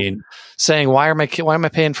people saying, why am I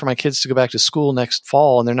paying for my kids to go back to school next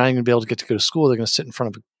fall, and they're not even going to be able to get to go to school? They're going to sit in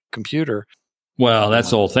front of a computer. Well,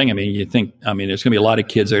 that's the whole thing. You think, there's going to be a lot of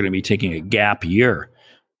kids that are going to be taking a gap year,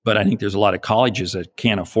 but I think there's a lot of colleges that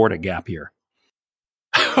can't afford a gap year.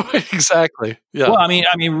 Exactly. Yeah. Well,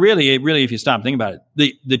 really, if you stop thinking about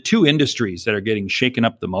it, the 2 industries that are getting shaken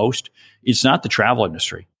up the most, it's not the travel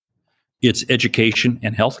industry, it's education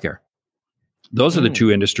and healthcare. Those are the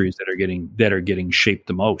 2 industries that are getting shaped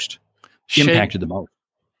the most, impacted the most.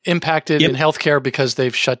 Impacted in healthcare because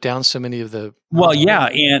they've shut down so many of the. Well, yeah,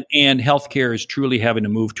 and healthcare is truly having to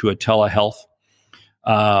move to a telehealth,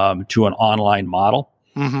 to an online model,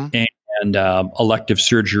 and elective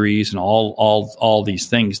surgeries and all these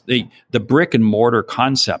things. The brick and mortar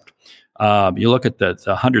concept. You look at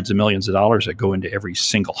the hundreds of millions of dollars that go into every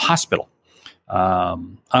single hospital.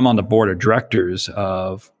 I'm on the board of directors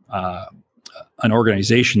of an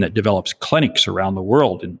organization that develops clinics around the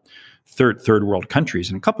world in third world countries.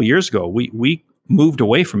 And a couple of years ago, we moved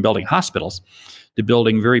away from building hospitals to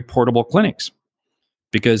building very portable clinics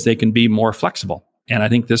because they can be more flexible. And I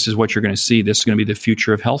think this is what you're going to see. This is going to be the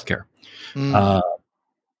future of healthcare.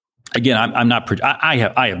 Again, I'm not. I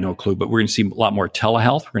have no clue, but we're going to see a lot more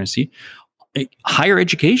telehealth. We're going to see higher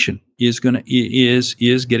education is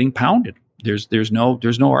getting pounded. There's no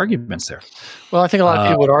arguments there. Well, I think a lot of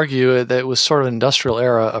people would argue that it was sort of an industrial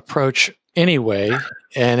era approach anyway,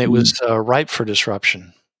 and it was ripe for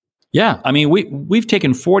disruption. Yeah. I mean, we've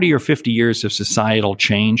taken 40 or 50 years of societal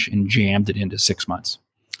change and jammed it into 6 months.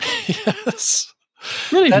 Yes.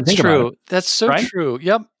 Really, That's true. That's so right? true.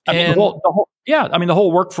 Yep. I mean, the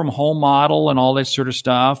whole work from home model and all this sort of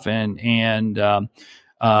stuff, and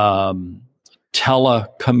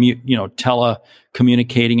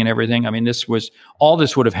telecommunicating and everything. I mean, this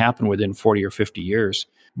would have happened within 40 or 50 years.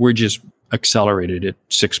 We're just accelerated it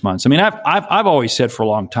 6 months. I mean, I've always said for a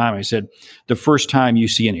long time, I said the first time you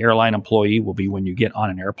see an airline employee will be when you get on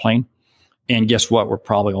an airplane. And guess what? We're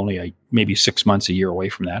probably only maybe 6 months, a year away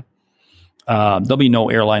from that. There'll be no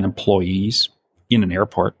airline employees in an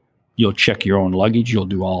airport. You'll check your own luggage. You'll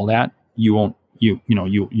do all that. You'll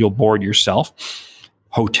board yourself.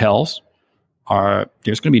 Hotels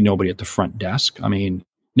there's going to be nobody at the front desk. I mean,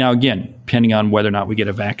 now again, depending on whether or not we get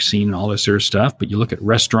a vaccine and all this sort of stuff, but you look at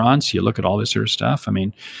restaurants, you look at all this sort of stuff. I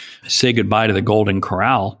mean, say goodbye to the Golden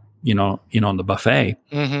Corral, on the buffet.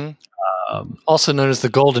 Mm-hmm. Also known as the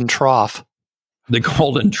Golden Trough. The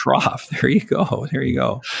Golden Trough. There you go.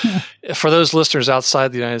 For those listeners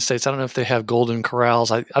outside the United States, I don't know if they have Golden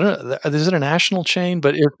Corrals. I don't know. Is it a national chain?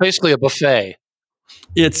 But it's basically a buffet.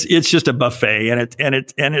 It's just a buffet, and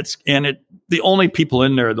the only people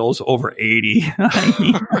in there are those over 80.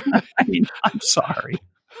 I mean, I'm sorry.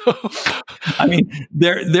 I mean,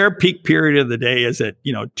 their peak period of the day is at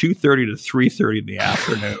 2:30 to 3:30 in the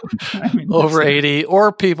afternoon. I mean, over 80,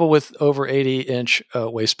 or people with over 80-inch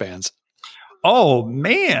waistbands. Oh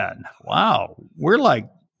man! Wow, we're like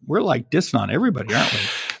dissing on everybody, aren't we?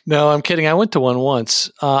 No, I'm kidding. I went to one once.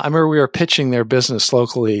 I remember we were pitching their business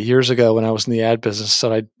locally years ago when I was in the ad business.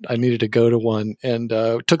 So I needed to go to one, and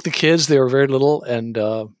took the kids. They were very little, and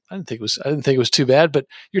I didn't think it was too bad. But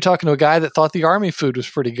you're talking to a guy that thought the Army food was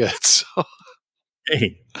pretty good. So.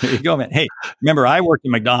 Hey, there you go, man. Hey, remember I worked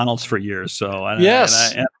at McDonald's for years, so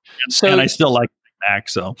yes, and I still like Mac.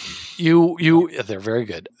 So they're very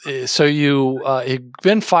good. So you'd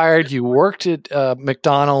been fired. You worked at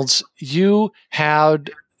McDonald's. You had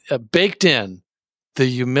baked in the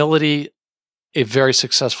humility a very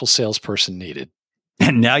successful salesperson needed.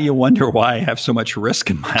 And now you wonder why I have so much risk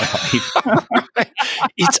in my life.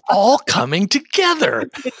 It's all coming together.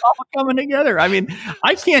 It's all coming together. I mean,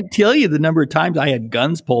 I can't tell you the number of times I had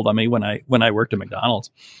guns pulled on me when I worked at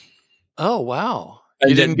McDonald's. Oh, wow.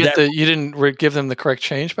 You didn't give them the correct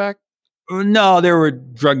change back? No, there were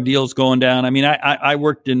drug deals going down. I mean, I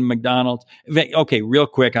worked in McDonald's. Okay, real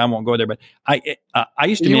quick, I won't go there, but I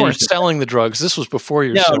used to. You weren't selling the drugs. This was before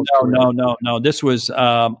your. No. This was.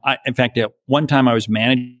 In fact, at one time I was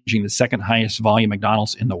managing the second highest volume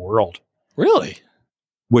McDonald's in the world. Really?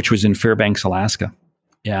 Which was in Fairbanks, Alaska.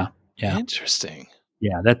 Yeah. Interesting.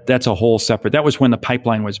 Yeah, that's a whole separate. That was when the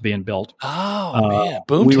pipeline was being built. Oh man,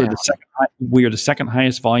 boom! We were the second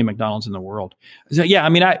highest volume McDonald's in the world. So yeah, I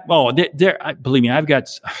mean, believe me, I've got.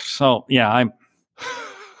 So yeah, I'm.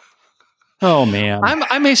 Oh man,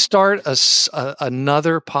 I may start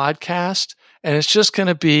another podcast, and it's just going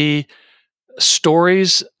to be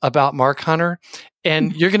stories about Mark Hunter,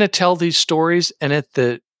 and you're going to tell these stories, and at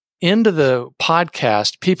the end of the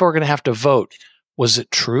podcast, people are going to have to vote. Was it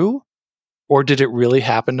true? Or did it really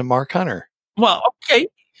happen to Mark Hunter? Well, okay.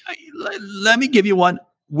 Let me give you one.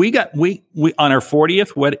 We on our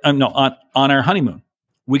 40th on our honeymoon,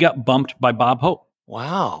 we got bumped by Bob Hope.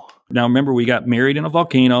 Wow. Now remember, we got married in a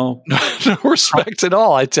volcano. No respect at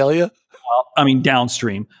all, I tell you. I mean,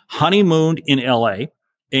 downstream, honeymooned in LA.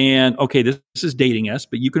 And okay, this is dating us,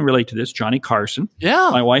 but you can relate to this. Johnny Carson. Yeah.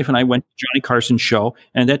 My wife and I went to Johnny Carson's show.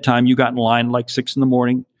 And at that time you got in line like 6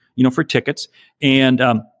 a.m, for tickets. And,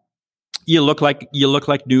 you look like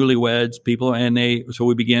newlyweds, people, and so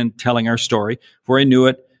we began telling our story. Before I knew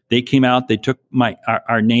it, they came out, they took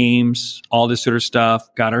our names, all this sort of stuff,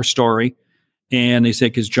 got our story, and they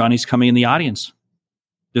said, because Johnny's coming in the audience.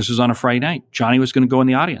 This was on a Friday night. Johnny was going to go in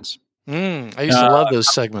the audience. I used to love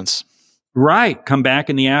those segments. Right. Come back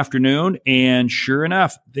in the afternoon, and sure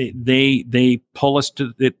enough, they pull us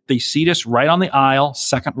they seat us right on the aisle,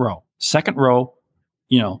 second row,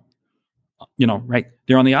 right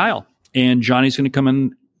there on the aisle. And Johnny's going to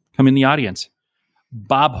come in the audience.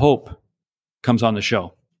 Bob Hope comes on the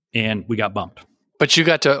show, and we got bumped. But you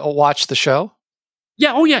got to watch the show?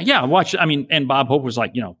 Yeah. Oh, yeah. Watch. I mean, and Bob Hope was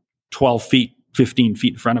like, 12 feet, 15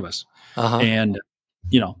 feet in front of us. Uh-huh. And,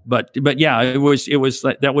 but yeah, it was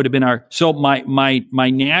like, that would have been so my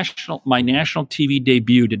national TV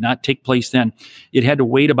debut did not take place then. It had to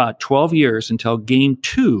wait about 12 years until Game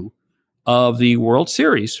 2 of the World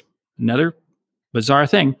Series. Another bizarre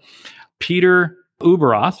thing. Peter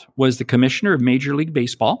Ueberroth was the commissioner of Major League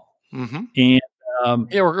Baseball. Mm-hmm. And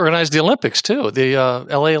he organized the Olympics too, the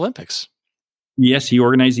LA Olympics. Yes, he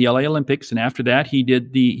organized the LA Olympics, and after that,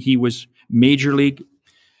 he was Major League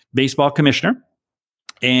Baseball commissioner.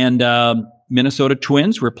 And Minnesota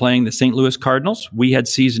Twins were playing the St. Louis Cardinals. We had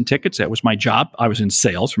season tickets. That was my job. I was in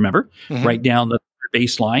sales, remember? Right down the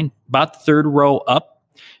baseline, about the third row up.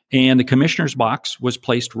 And the commissioner's box was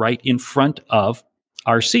placed right in front of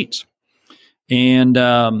our seats. And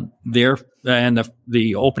the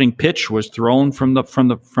opening pitch was thrown from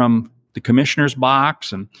the commissioner's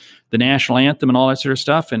box, and the national anthem and all that sort of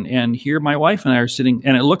stuff. And here my wife and I are sitting,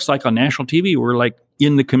 and it looks like on national TV, we're like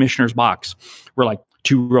in the commissioner's box. We're like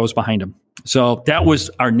 2 rows behind him. So that was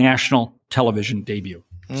our national television debut.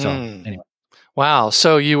 So anyway. Wow.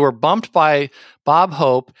 So you were bumped by Bob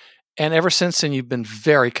Hope, and ever since then, you've been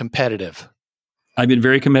very competitive. I've been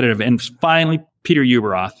very competitive. And finally, Peter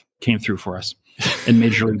Ueberroth came through for us in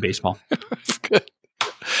Major League Baseball. Good.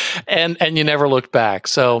 And you never looked back.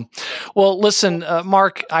 So, well, listen,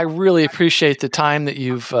 Mark, I really appreciate the time that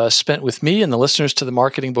you've spent with me and the listeners to the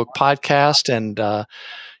Marketing Book Podcast, and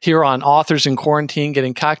here on Authors in Quarantine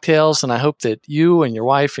Getting Cocktails. And I hope that you and your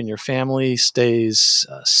wife and your family stays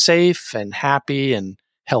safe and happy and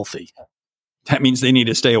healthy. That means they need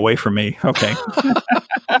to stay away from me. Okay.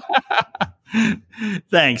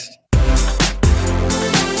 Thanks.